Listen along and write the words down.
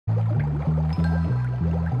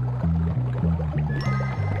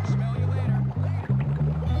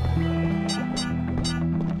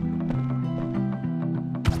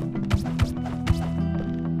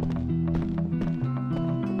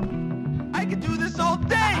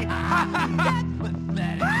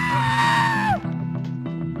Pathetic.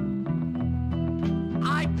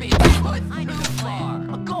 I've been put too far.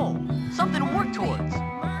 A goal. Something to work towards.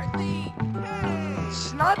 Mercy.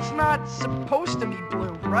 Snot's not supposed to be blue,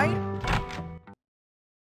 right?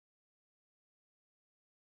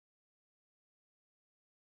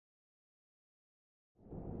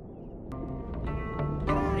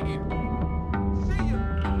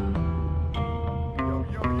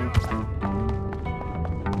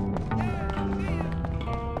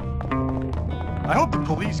 I hope the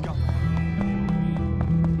police come.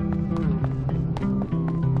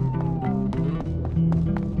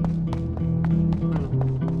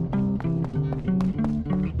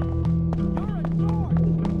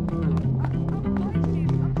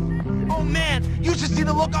 Oh man, you should see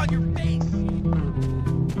the look on your face.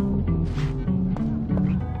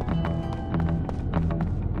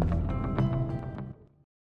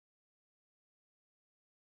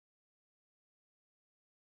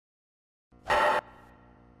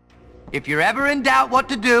 If you're ever in doubt what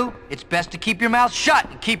to do, it's best to keep your mouth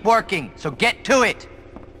shut and keep working. So get to it.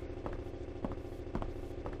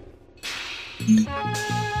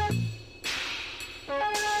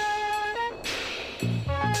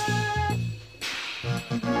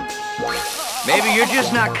 Maybe you're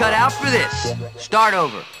just not cut out for this. Start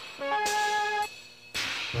over.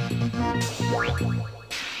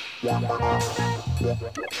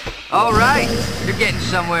 All right, you're getting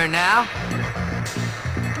somewhere now.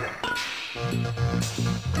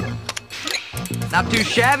 Not too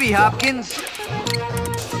shabby, Hopkins.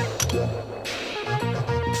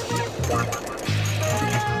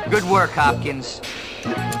 Good work, Hopkins.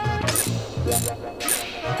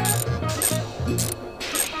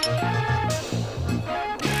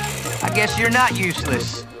 I guess you're not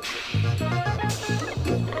useless.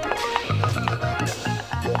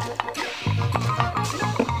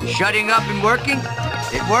 Shutting up and working?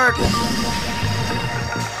 It works.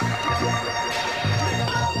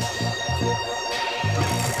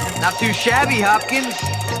 Not too shabby, Hopkins.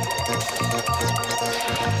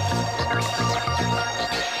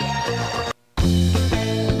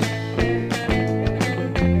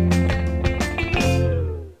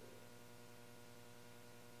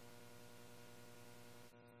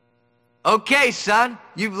 Okay, son,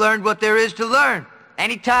 you've learned what there is to learn.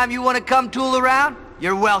 Anytime you want to come tool around,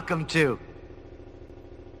 you're welcome to.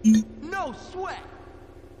 No sweat.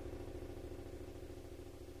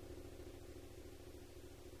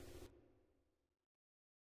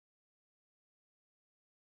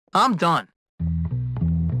 I'm done.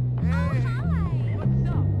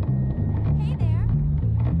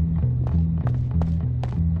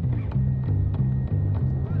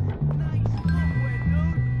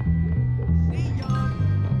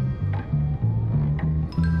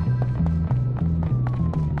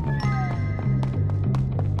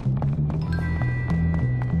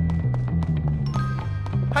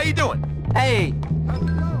 How you doing? Hey, How's it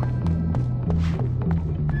going?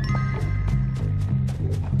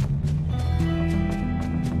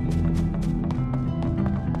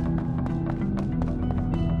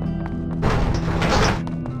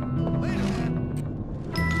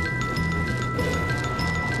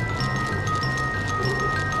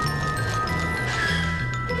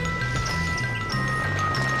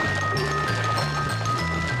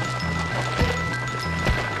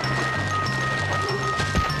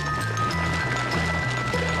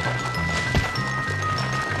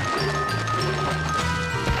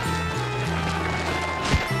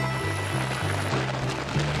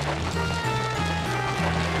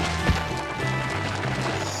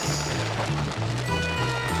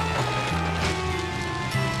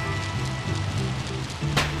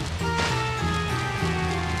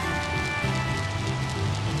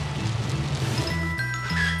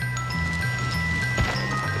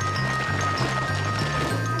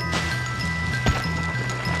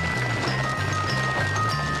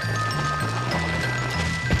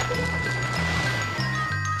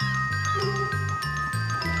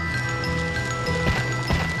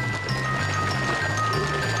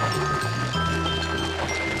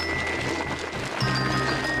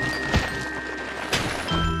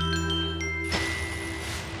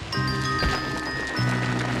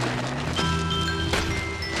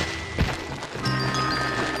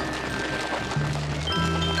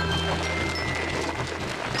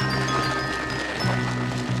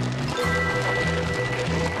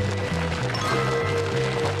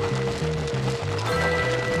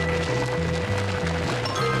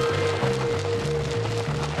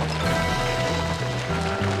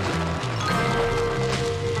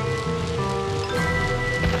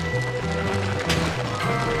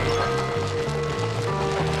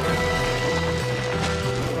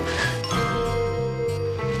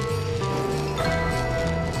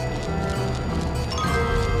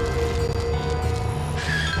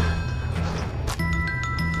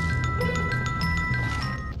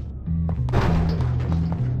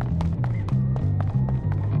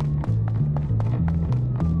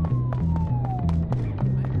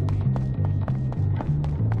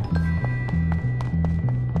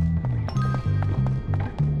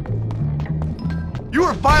 You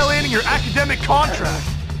are violating your academic contract.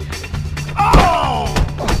 Oh!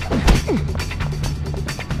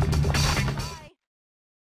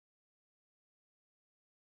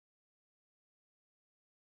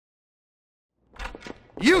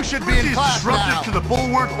 You should be in class disruptive now. to the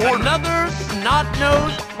bulwark order. Another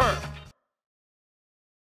snot-nosed perk.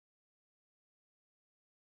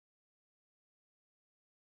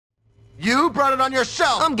 You brought it on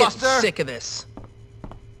yourself, I'm getting Buster. sick of this.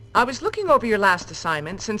 I was looking over your last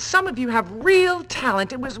assignments, and some of you have real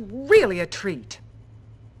talent. It was really a treat.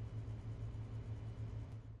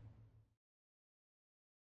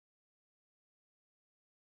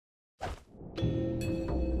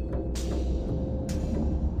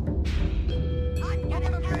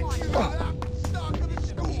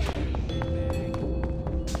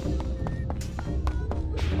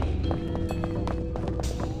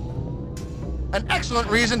 An excellent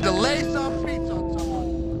reason to lay some beats on someone.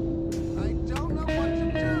 I don't know what to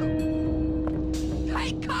do.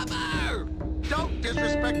 Take cover! Don't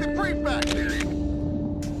disrespect the prefect.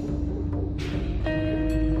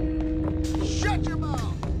 Shut your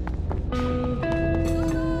mouth!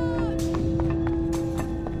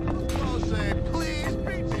 I'll say, please,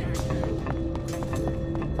 beat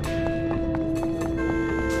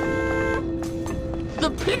The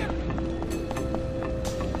pimp.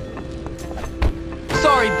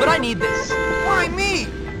 Sorry, but I need this. Why me?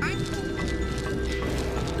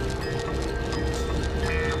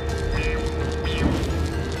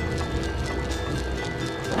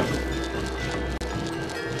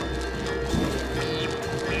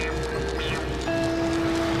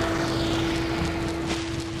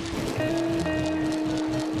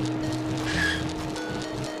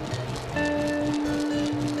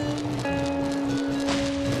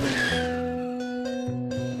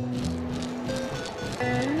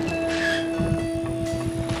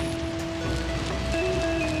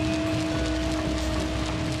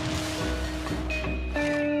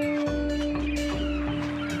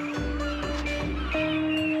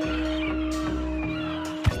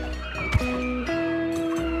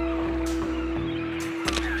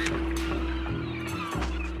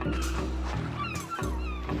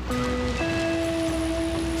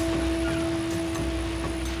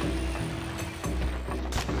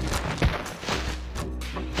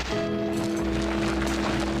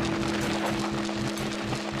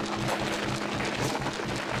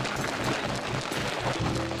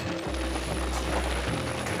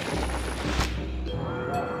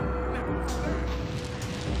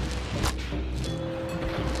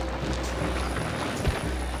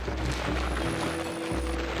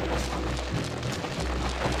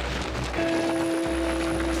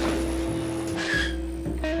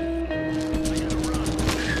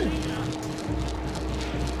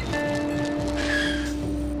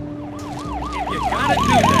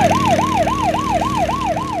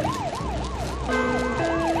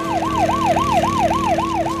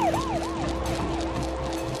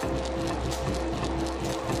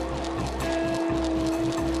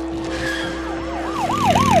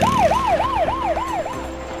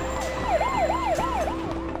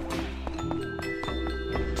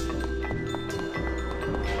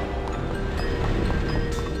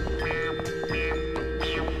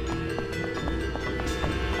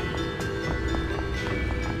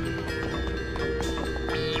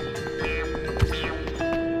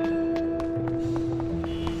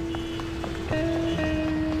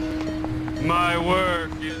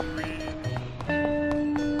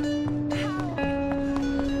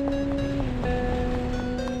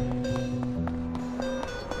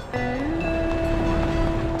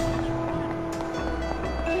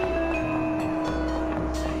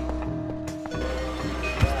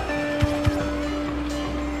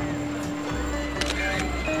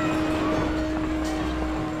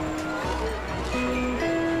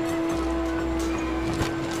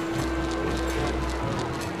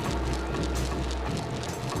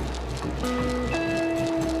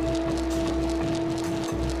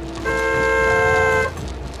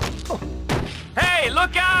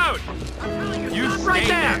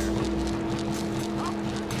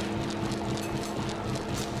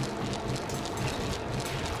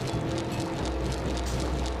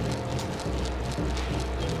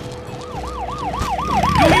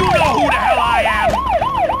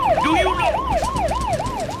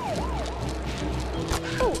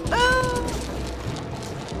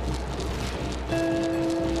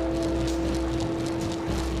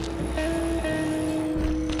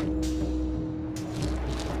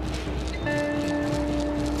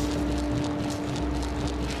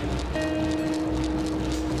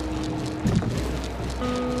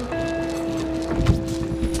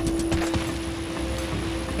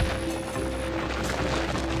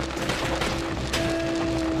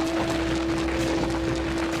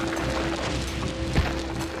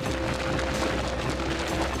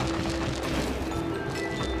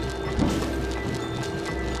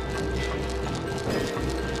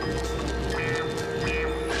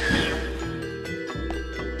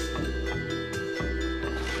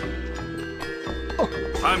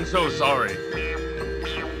 I'm so sorry.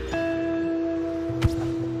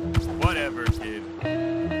 Whatever, kid.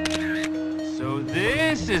 So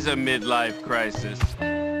this is a midlife crisis.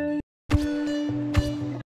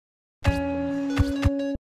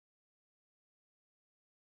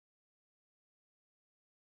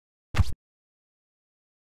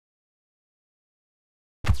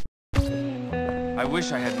 I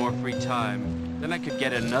wish I had more free time. Then I could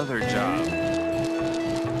get another job.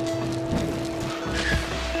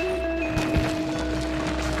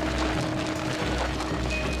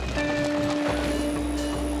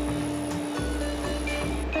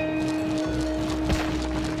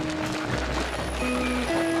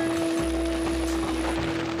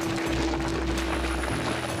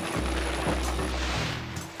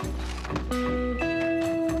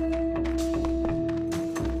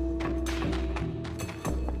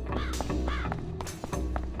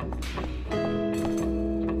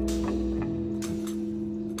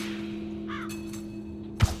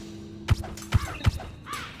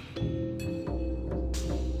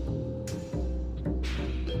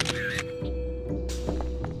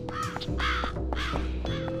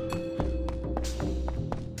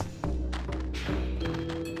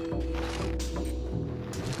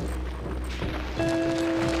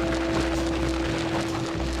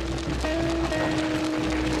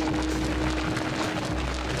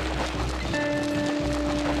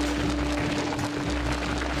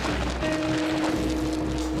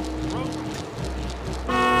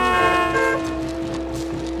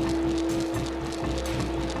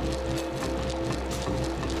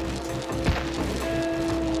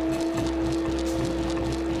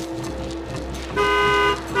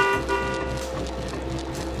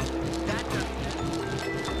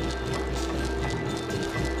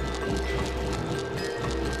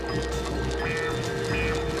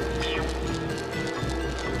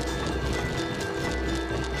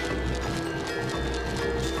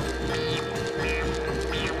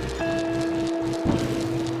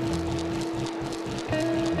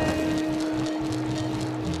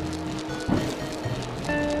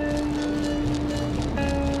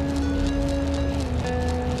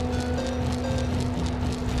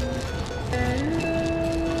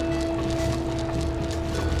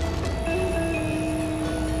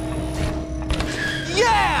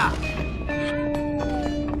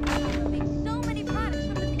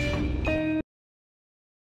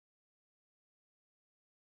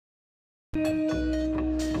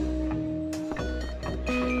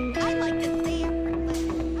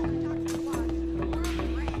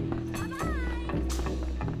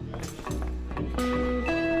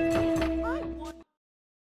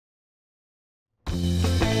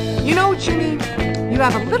 You know, Jimmy, you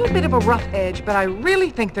have a little bit of a rough edge, but I really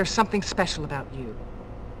think there's something special about you.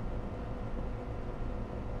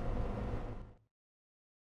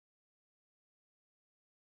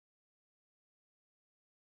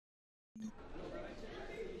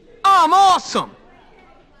 I'm awesome!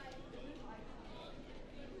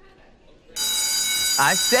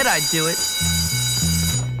 I said I'd do it.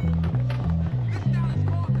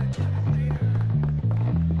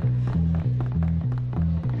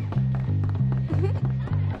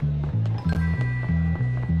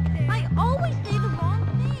 I always say the wrong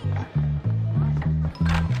thing.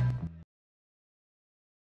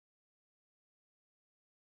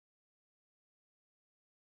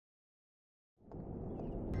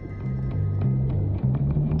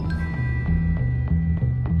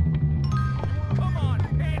 Come on,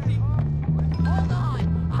 Pansy! Hold on!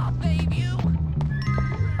 I'll save you!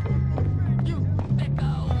 You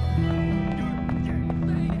sicko!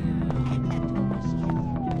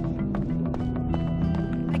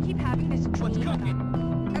 I keep having this dream. What's cooking?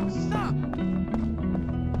 Hey, what's up?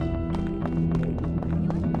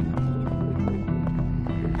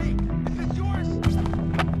 Hey, this is yours!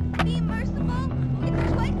 Be merciful. It's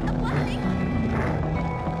twice a blessing.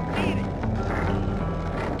 Eat it!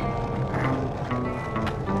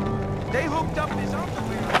 They hooked up his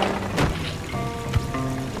underwear.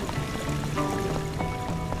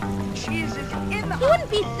 Cheese is in the... He wouldn't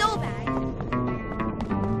be so bad.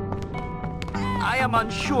 I am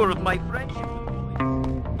unsure of my friendship.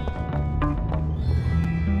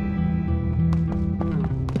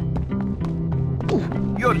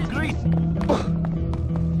 You're greasy.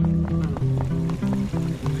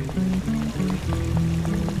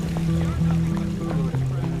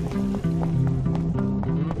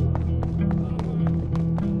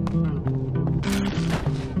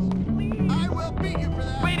 I will beat you for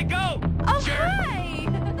that. Way to go! Oh, jerk. hi!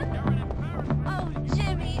 Oh,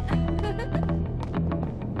 Jimmy.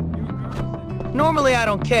 Normally I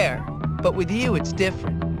don't care, but with you it's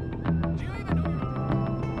different.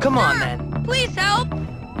 Come on, then. Please help!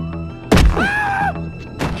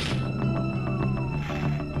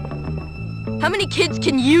 How many kids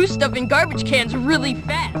can you stuff in garbage cans really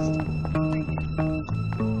fast?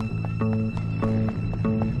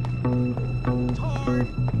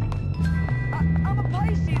 I'm a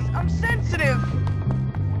Pisces. I'm sensitive.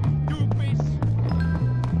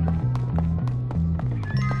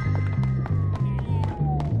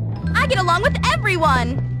 I get along with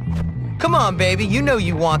everyone! Come on, baby. You know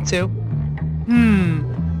you want to.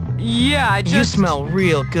 Yeah, You smell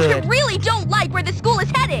real I good. really don't like where the school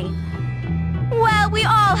is heading! Well, we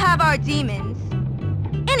all have our demons.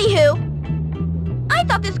 Anywho, I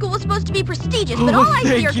thought this school was supposed to be prestigious, but all I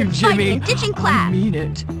see are you, kids fighting Jimmy. and ditching class. I mean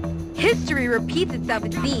it. History repeats itself,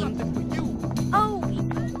 it seems. Oh.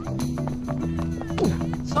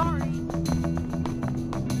 Sorry.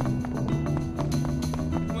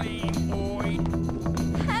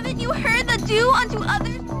 Haven't you heard the do unto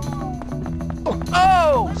others?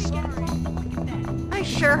 Oh! I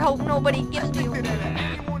sure hope nobody gives me a...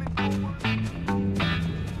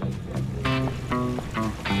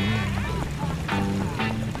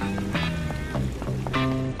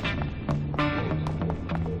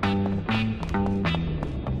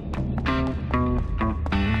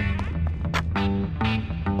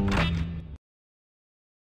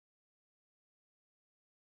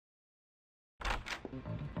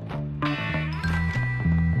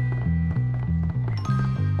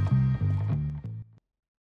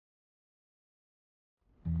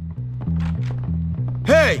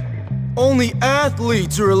 Hey! Only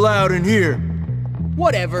athletes are allowed in here!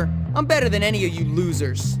 Whatever. I'm better than any of you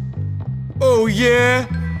losers. Oh yeah?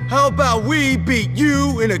 How about we beat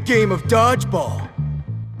you in a game of dodgeball?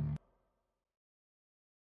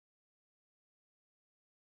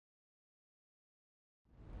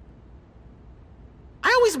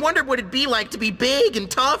 I always wondered what it'd be like to be big and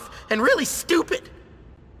tough and really stupid.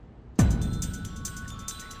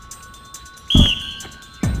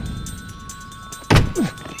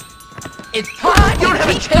 It's time you don't have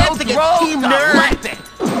a chance against Team Nerd.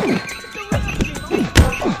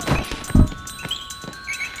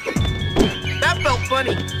 That felt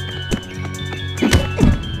funny.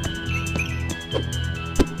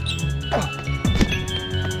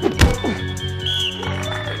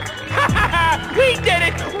 We did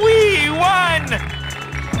it! We won!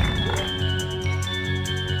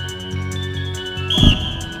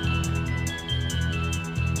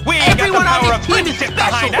 We Everyone got on the power this of team is friendship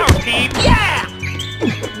special. behind our team!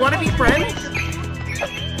 Yeah! Wanna be friends?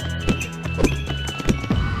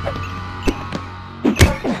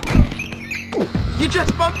 You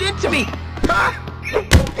just bumped into me! Huh?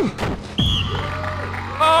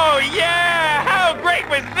 Oh yeah! How great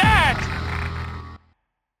was that?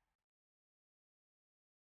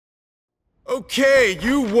 Okay,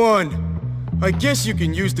 you won. I guess you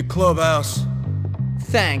can use the clubhouse.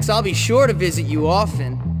 Thanks. I'll be sure to visit you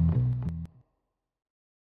often.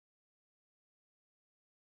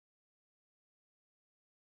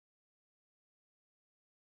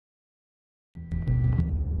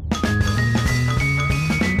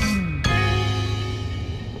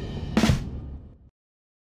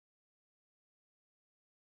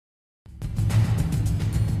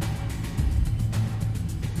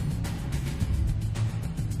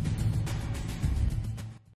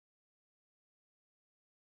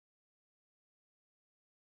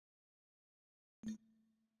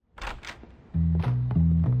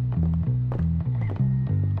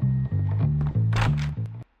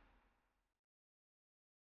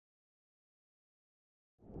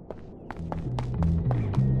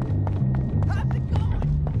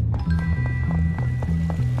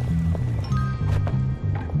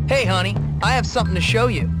 Hey, honey, I have something to show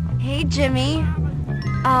you. Hey, Jimmy.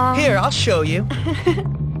 Here, I'll show you.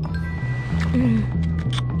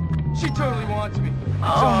 She totally wants me. It's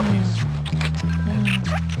obvious.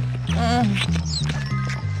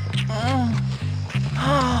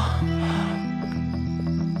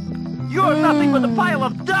 You're nothing but a pile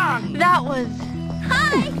of dung! That was...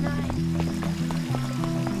 Hi!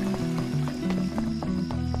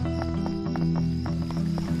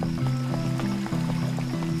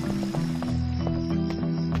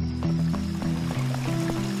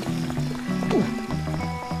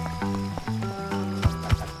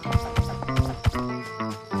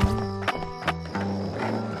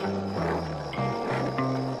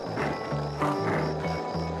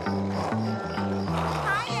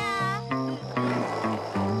 Hiya!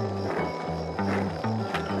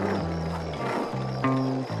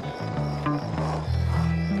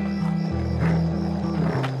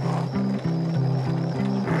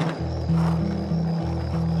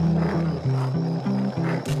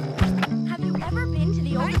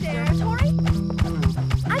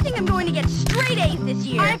 I'm going to get straight A's this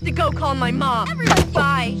year. I have to go call my mom. Everyone,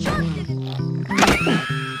 Bye.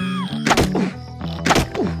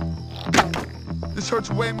 This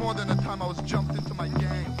hurts way more than the time I was jumped into my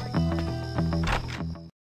gang.